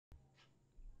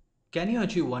Can you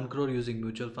achieve 1 crore using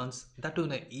mutual funds? That too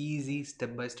in an easy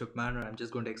step-by-step manner. I'm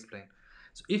just going to explain.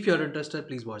 So if you're interested,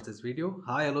 please watch this video.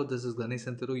 Hi, hello, this is Ganesh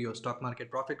Santuru, your stock market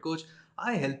profit coach.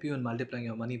 I help you in multiplying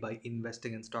your money by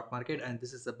investing in stock market, and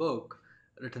this is a book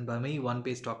written by me, one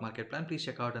page stock market plan. Please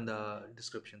check out in the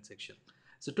description section.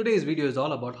 So today's video is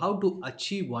all about how to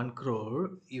achieve 1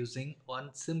 crore using one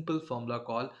simple formula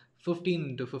called 15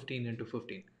 into 15 into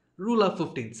 15. Rule of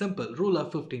 15, simple, rule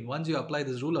of 15. Once you apply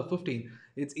this rule of 15,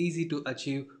 it's easy to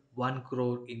achieve 1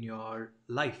 crore in your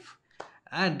life.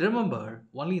 And remember,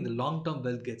 only in the long term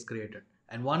wealth gets created.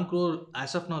 And 1 crore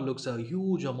as of now looks a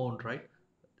huge amount, right?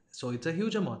 So it's a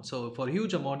huge amount. So for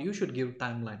huge amount, you should give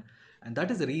timeline. And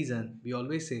that is the reason we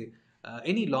always say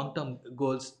any long term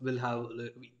goals will have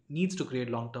needs to create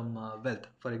long term wealth.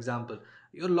 For example,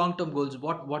 your long term goals,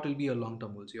 what will be your long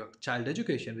term goals? Your child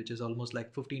education, which is almost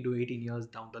like 15 to 18 years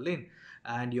down the lane,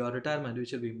 and your retirement,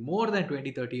 which will be more than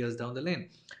 20-30 years down the lane.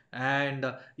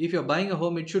 And if you're buying a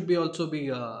home, it should be also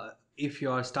be if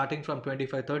you are starting from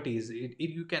 25-30s,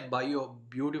 you can buy your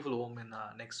beautiful home in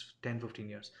next 10-15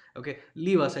 years. Okay,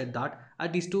 leave aside that,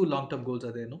 at least two long-term goals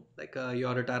are there, no, like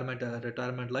your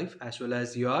retirement life as well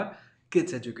as your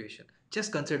kids education.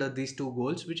 Just consider these two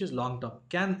goals, which is long term,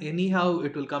 can anyhow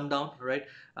it will come down, right?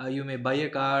 You may buy a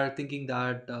car thinking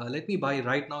that let me buy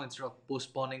right now instead of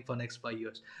postponing for next 5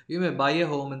 years. You may buy a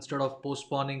home instead of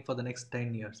postponing for the next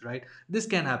 10 years, right? This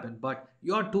can happen, but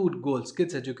your two goals,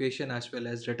 kids education as well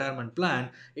as retirement plan,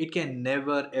 it can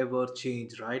never ever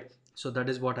change, right? So that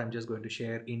is what I'm just going to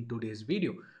share in today's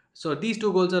video. So these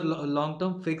two goals are long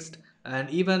term fixed, and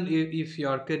even if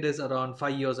your kid is around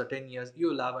 5 years or 10 years, you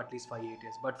will have at least 5 8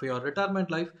 years. But for your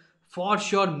retirement life, for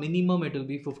sure minimum it will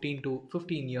be 15 to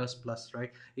 15 years plus,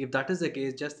 right? If that is the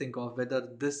case, just think of whether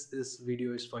this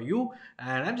video is for you,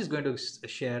 and I'm just going to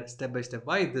share step by step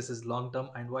why this is long term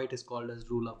and why it is called as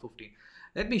rule of 15.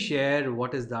 Let me share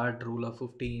what is that rule of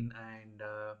 15. And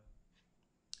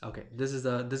okay, this is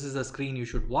a screen you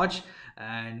should watch.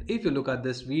 And if you look at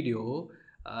this video,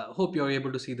 hope you're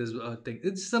able to see this thing.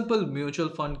 It's simple mutual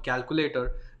fund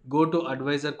calculator. Go to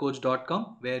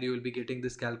advisorcoach.com where you will be getting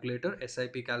this calculator,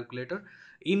 SIP calculator.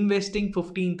 Investing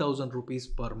 15,000 rupees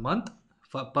per month,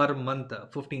 per month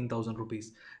 15,000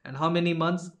 rupees. And how many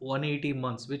months? 180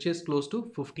 months, which is close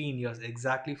to 15 years.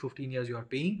 Exactly 15 years you are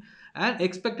paying, and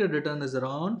expected return is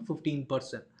around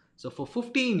 15%. So for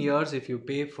 15 years, if you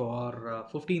pay for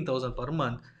 15,000 per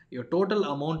month, your total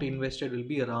amount invested will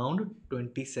be around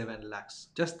 27 lakhs.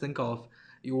 Just think of,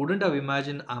 you wouldn't have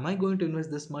imagined, am I going to invest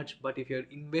this much? But if you're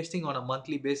investing on a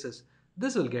monthly basis,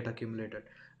 this will get accumulated.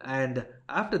 And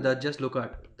after that, just look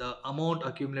at the amount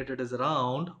accumulated is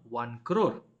around 1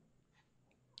 crore,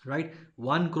 right?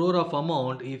 1 crore of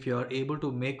amount if you are able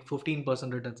to make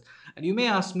 15% returns. And you may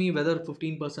ask me whether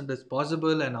 15% is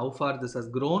possible and how far this has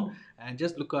grown. And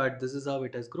just look at, this is how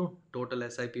it has grown, total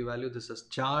SIP value. This is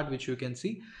chart which you can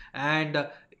see. And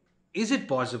is it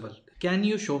possible? Can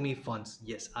you show me funds?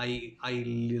 Yes, I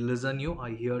listen you,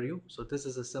 I hear you. So this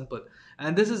is a simple,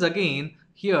 and this is again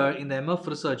here in the MF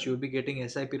research, you'll be getting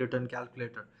SIP return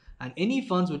calculator. And any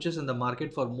funds which is in the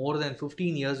market for more than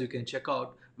 15 years, you can check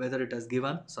out whether it has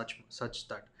given such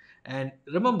that. And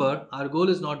remember, our goal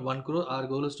is not 1 crore, our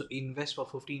goal is to invest for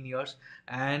 15 years.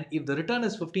 And if the return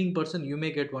is 15%, you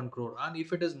may get 1 crore, and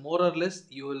if it is more or less,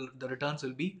 the returns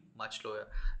will be much lower.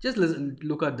 Just listen,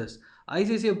 look at this.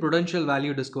 ICICI Prudential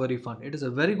Value Discovery Fund. It is a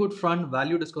very good fund,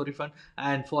 value discovery fund.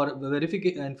 And for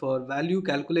verification and for value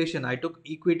calculation, I took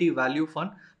equity value fund,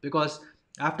 because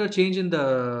after change in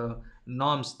the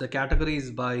norms, the categories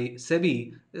by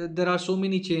SEBI, there are so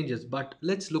many changes. But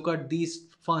let's look at these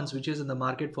funds which is in the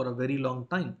market for a very long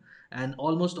time. And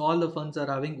almost all the funds are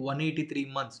having 183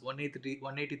 months,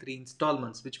 183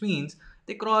 installments, which means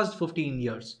they crossed 15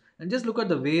 years. And just look at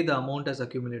the way the amount has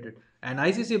accumulated. And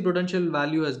ICC Prudential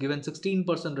Value has given 16%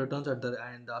 returns and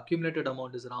the accumulated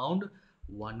amount is around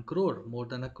 1 crore, more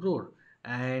than a crore.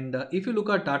 And if you look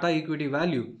at Tata Equity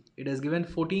Value, it has given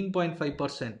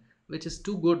 14.5%, which is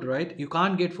too good, right? You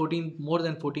can't get more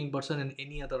than 14% in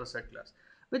any other asset class,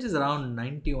 which is around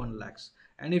 91 lakhs.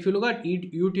 And if you look at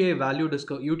UTI Value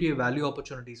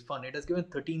Opportunities Fund, it has given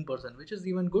 13%, which is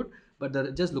even good.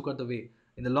 But just look at the way.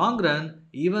 In the long run,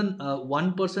 even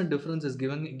 1% difference is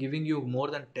giving you more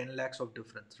than 10 lakhs of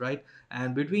difference, right?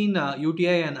 And between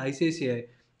UTI and ICICI,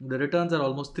 the returns are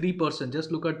almost 3%.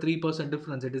 Just look at 3%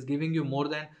 difference. It is giving you more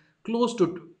than close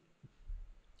to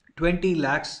 20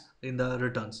 lakhs in the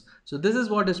returns. So this is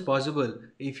what is possible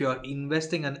if you are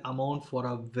investing an amount for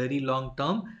a very long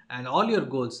term and all your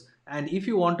goals. And if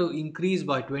you want to increase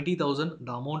by 20,000,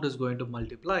 the amount is going to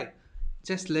multiply.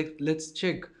 Just let's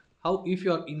check How, if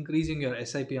you are increasing your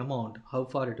SIP amount, how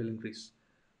far it will increase?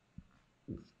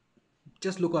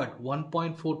 Just look at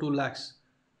 1.42 lakhs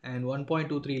and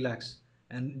 1.23 lakhs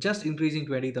and just increasing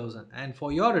 20,000. And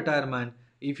for your retirement,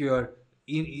 if you are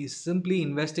is simply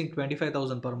investing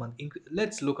 25,000 per month,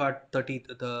 let's look at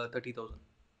 30,000,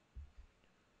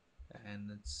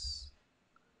 and it's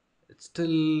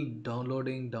still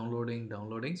downloading.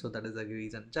 So that is the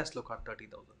reason. Just look at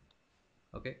 30,000.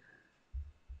 Okay.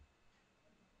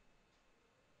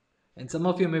 And some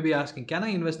of you may be asking, can I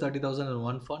invest 30,000 in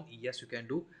one fund? Yes, you can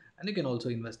do. And you can also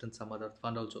invest in some other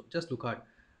fund also. Just look at.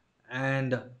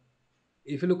 And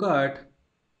if you look at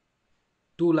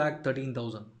 2 lakh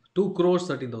 13,000, 2 crores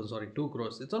 13,000, sorry, 2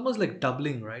 crores. It's almost like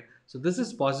doubling, right? So this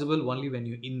is possible only when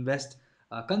you invest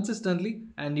consistently,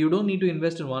 and you don't need to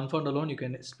invest in one fund alone. You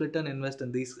can split and invest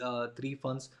in these three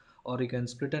funds, or you can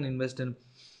split and invest in.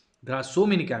 There are so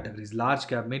many categories: large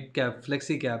cap, mid cap,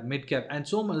 flexi cap, mid cap, and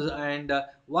so much. And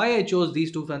why I chose these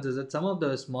two funds is that some of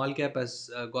the small cap has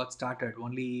got started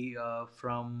only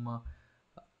from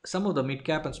some of the mid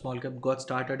cap and small cap got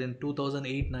started in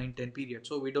 2008, 9, 10 period.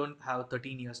 So we don't have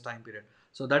 13 years time period.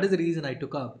 So that is the reason I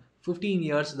took up 15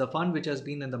 years, the fund which has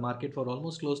been in the market for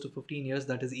almost close to 15 years.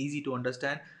 That is easy to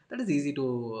understand. That is easy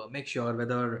to make sure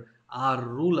whether our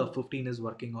rule of 15 is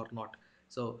working or not.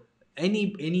 So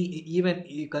any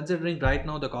even considering right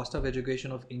now the cost of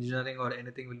education of engineering or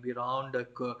anything will be around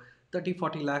 30,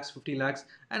 40 lakhs, 50 lakhs,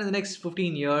 and in the next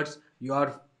 15 years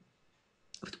your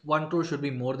 1 crore should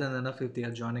be more than enough if they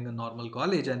are joining a normal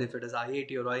college. And if it is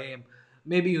IIT or IIM,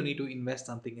 maybe you need to invest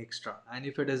something extra. And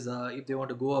if it is if they want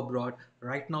to go abroad,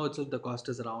 right now itself the cost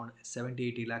is around 70,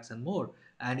 80 lakhs and more.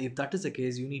 And if that is the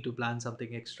case, you need to plan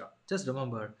something extra. Just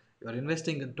remember, you are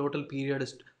investing in total period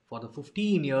is for the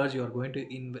 15 years. You are going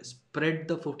to invest, spread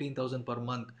the 15,000 per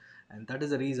month. And that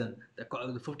is the reason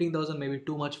the 15,000 may be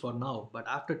too much for now, but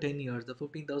after 10 years the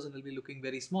 15,000 will be looking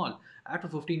very small. After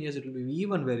 15 years it will be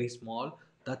even very small.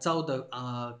 That's how the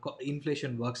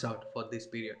inflation works out for this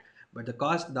period. But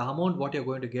the amount what you're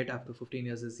going to get after 15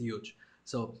 years is huge.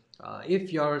 So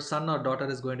if your son or daughter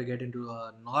is going to get into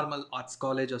a normal arts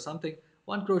college or something,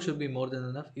 1 crore should be more than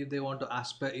enough. If they want to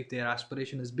aspire, if their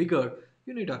aspiration is bigger,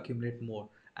 you need to accumulate more.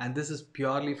 And this is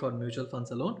purely for mutual funds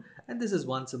alone. And this is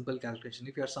one simple calculation.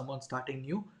 If you're someone starting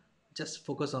new, just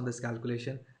focus on this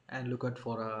calculation and look at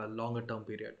for a longer term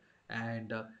period.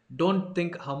 And don't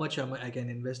think how much I can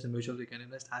invest in mutual. You can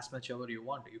invest as much ever you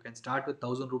want. You can start with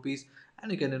 1,000 rupees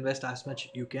and you can invest as much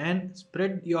you can.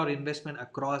 Spread your investment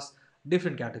across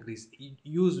different categories.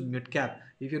 Use mid cap.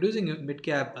 If you're using mid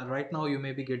cap right now, you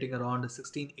may be getting around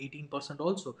 16, 18%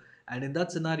 also. And in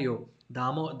that scenario, the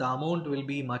amount will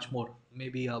be much more,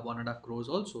 maybe 1.5 crores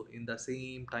also in the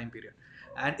same time period.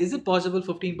 And is it possible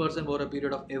 15% over a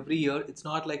period of every year? It's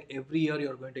not like every year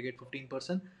you're going to get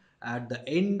 15%. At the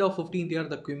end of 15th year,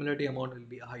 the cumulative amount will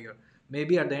be higher.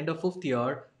 Maybe at the end of fifth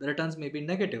year, the returns may be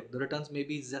negative. The returns may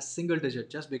be just single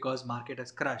digit, just because market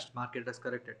has crashed, market has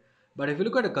corrected. But if you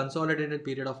look at a consolidated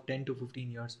period of 10 to 15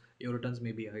 years, your returns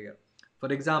may be higher.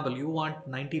 For example, you want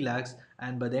 90 lakhs,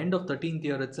 and by the end of 13th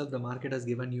year itself, the market has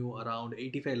given you around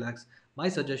 85 lakhs. My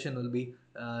suggestion will be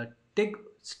take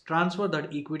transfer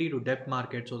that equity to debt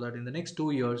market, so that in the next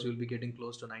 2 years you'll be getting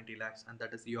close to 90 lakhs, and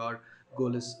that is your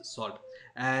goal is solved.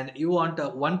 And you want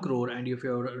 1 crore, and if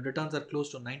your returns are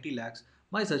close to 90 lakhs,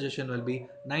 my suggestion will be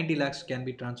 90 lakhs can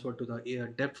be transferred to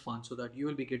the debt fund, so that you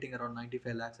will be getting around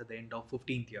 95 lakhs at the end of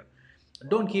 15th year.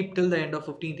 Don't keep till the end of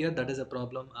 15th year. That is a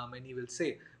problem, many will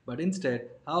say. But instead,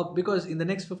 how, because in the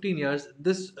next 15 years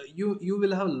this you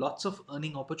will have lots of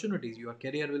earning opportunities. Your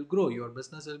career will grow, your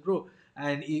business will grow,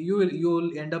 and you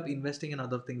will end up investing in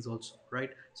other things also,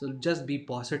 right? So just be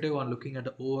positive on looking at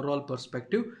the overall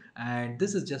perspective. And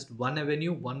this is just one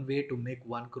avenue, one way to make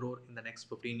 1 crore in the next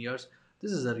 15 years.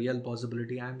 This is a real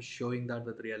possibility. I'm showing that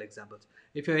with real examples.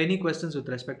 If you have any questions with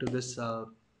respect to this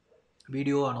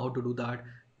video on how to do that,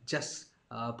 just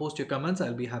post your comments.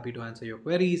 I'll be happy to answer your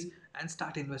queries and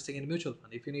start investing in mutual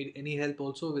fund. If you need any help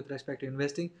also with respect to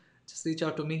investing, just reach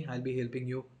out to me. I'll be helping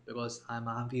you because I'm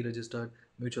a AMFI registered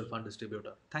mutual fund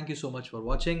distributor. Thank you so much for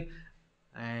watching,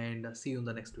 and see you in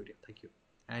the next video. Thank you.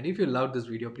 And if you loved this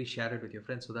video, please share it with your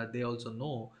friends so that they also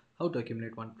know how to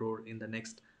accumulate 1 crore in the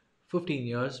next 15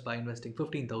 years by investing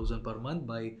 15,000 per month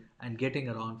by and getting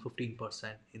around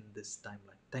 15% in this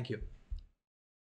timeline. Thank you.